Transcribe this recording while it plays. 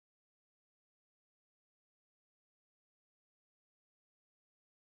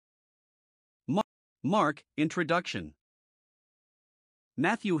Mark, Introduction.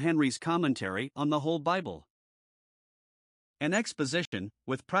 Matthew Henry's Commentary on the Whole Bible. An exposition,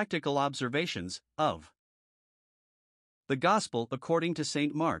 with practical observations, of the Gospel according to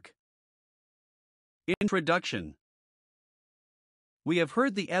St. Mark. Introduction. We have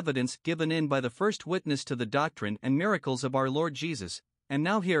heard the evidence given in by the first witness to the doctrine and miracles of our Lord Jesus, and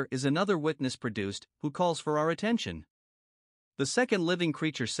now here is another witness produced, who calls for our attention. The second living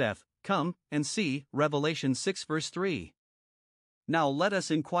creature saith, Come, and see, Revelation 6 verse 3. Now let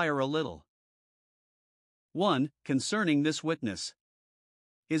us inquire a little. 1. Concerning this witness.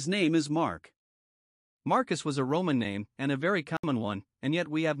 His name is Mark. Marcus was a Roman name, and a very common one, and yet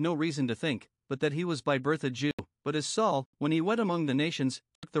we have no reason to think, but that he was by birth a Jew, but as Saul, when he went among the nations,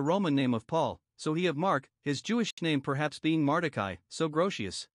 took the Roman name of Paul, so he of Mark, his Jewish name perhaps being Mardecai, so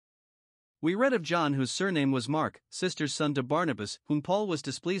Grotius. We read of John whose surname was Mark, sister's son to Barnabas, whom Paul was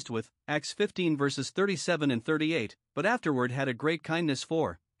displeased with, Acts 15 verses 37 and 38, but afterward had a great kindness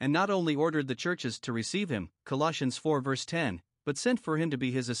for, and not only ordered the churches to receive him, Colossians 4 verse 10, but sent for him to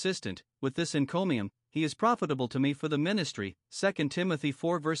be his assistant, with this encomium, he is profitable to me for the ministry, 2 Timothy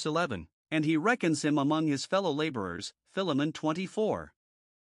 4 verse 11, and he reckons him among his fellow laborers, Philemon 24.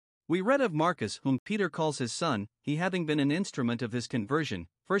 We read of Marcus whom Peter calls his son, he having been an instrument of his conversion,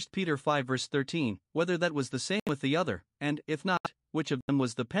 1 Peter 5 verse 13, whether that was the same with the other, and, if not, which of them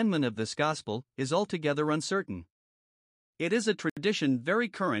was the penman of this gospel, is altogether uncertain. It is a tradition very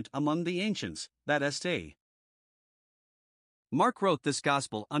current among the ancients, that St. Mark wrote this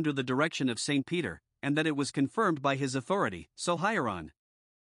gospel under the direction of St. Peter, and that it was confirmed by his authority, so hieron.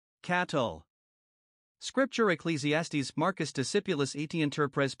 Cato. Scripture Ecclesiastes Marcus Discipulus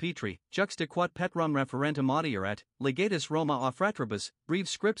etianter Petri, juxta quod Petram referentum audierat, legatus Roma a fratribus, breve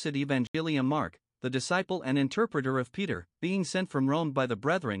scripsit Evangelium Mark, the disciple and interpreter of Peter, being sent from Rome by the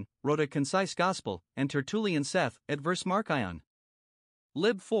brethren, wrote a concise gospel, and Tertullian saith, et verse Markion.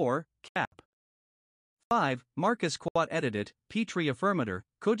 Lib 4, cap. 5. Marcus quod editit, Petri affirmator,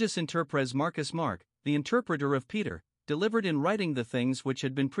 cogis interpres Marcus Mark, the interpreter of Peter, delivered in writing the things which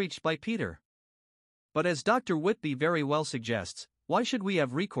had been preached by Peter. But as Dr. Whitby very well suggests, why should we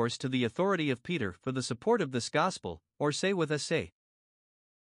have recourse to the authority of Peter for the support of this gospel, or say with St.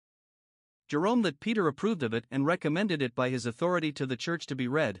 Jerome that Peter approved of it and recommended it by his authority to the church to be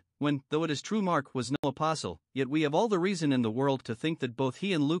read, when, though it is true Mark was no apostle, yet we have all the reason in the world to think that both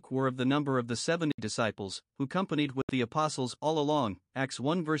he and Luke were of the number of the 70 disciples, who companied with the apostles all along, Acts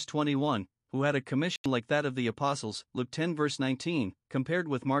 1 verse 21, who had a commission like that of the apostles, Luke 10 verse 19, compared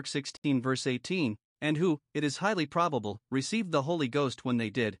with Mark 16 verse 18, and who, it is highly probable, received the Holy Ghost when they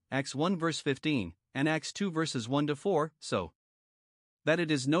did, Acts 1 verse 15, and Acts 2 verses 1 to 4, so that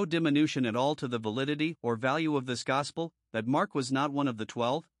it is no diminution at all to the validity or value of this gospel, that Mark was not one of the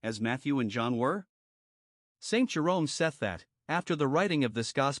 12, as Matthew and John were. St. Jerome saith that, after the writing of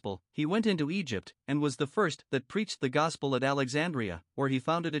this gospel, he went into Egypt, and was the first that preached the gospel at Alexandria, where he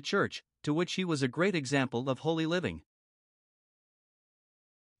founded a church, to which he was a great example of holy living.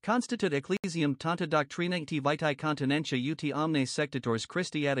 Constitut ecclesiam tanta doctrina et vitae continentia ut omnes sectators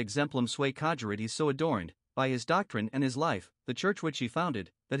Christi ad exemplum sui cogeret so adorned, by his doctrine and his life, the church which he founded,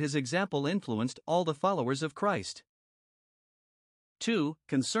 that his example influenced all the followers of Christ. 2.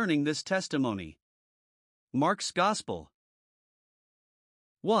 Concerning this testimony. Mark's Gospel.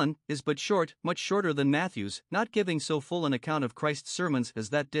 1. Is but short, much shorter than Matthew's, not giving so full an account of Christ's sermons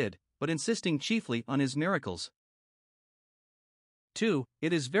as that did, but insisting chiefly on his miracles. 2.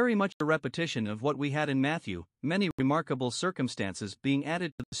 It is very much a repetition of what we had in Matthew, many remarkable circumstances being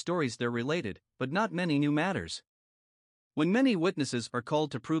added to the stories there related, but not many new matters. When many witnesses are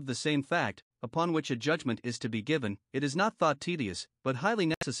called to prove the same fact, upon which a judgment is to be given, it is not thought tedious, but highly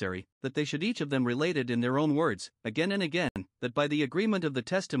necessary, that they should each of them relate it in their own words, again and again, that by the agreement of the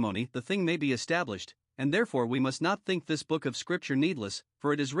testimony the thing may be established, and therefore we must not think this book of Scripture needless,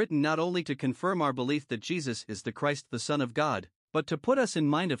 for it is written not only to confirm our belief that Jesus is the Christ the Son of God, but to put us in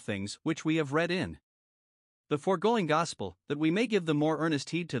mind of things which we have read in the foregoing gospel, that we may give the more earnest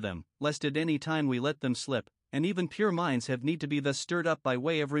heed to them, lest at any time we let them slip, and even pure minds have need to be thus stirred up by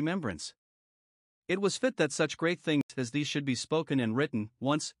way of remembrance. It was fit that such great things as these should be spoken and written,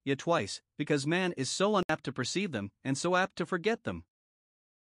 once, yet twice, because man is so unapt to perceive them, and so apt to forget them.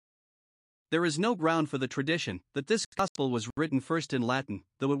 There is no ground for the tradition that this gospel was written first in Latin,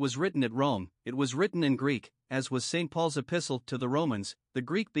 though it was written at Rome. It was written in Greek, as was St. Paul's epistle to the Romans, the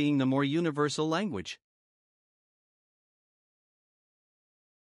Greek being the more universal language.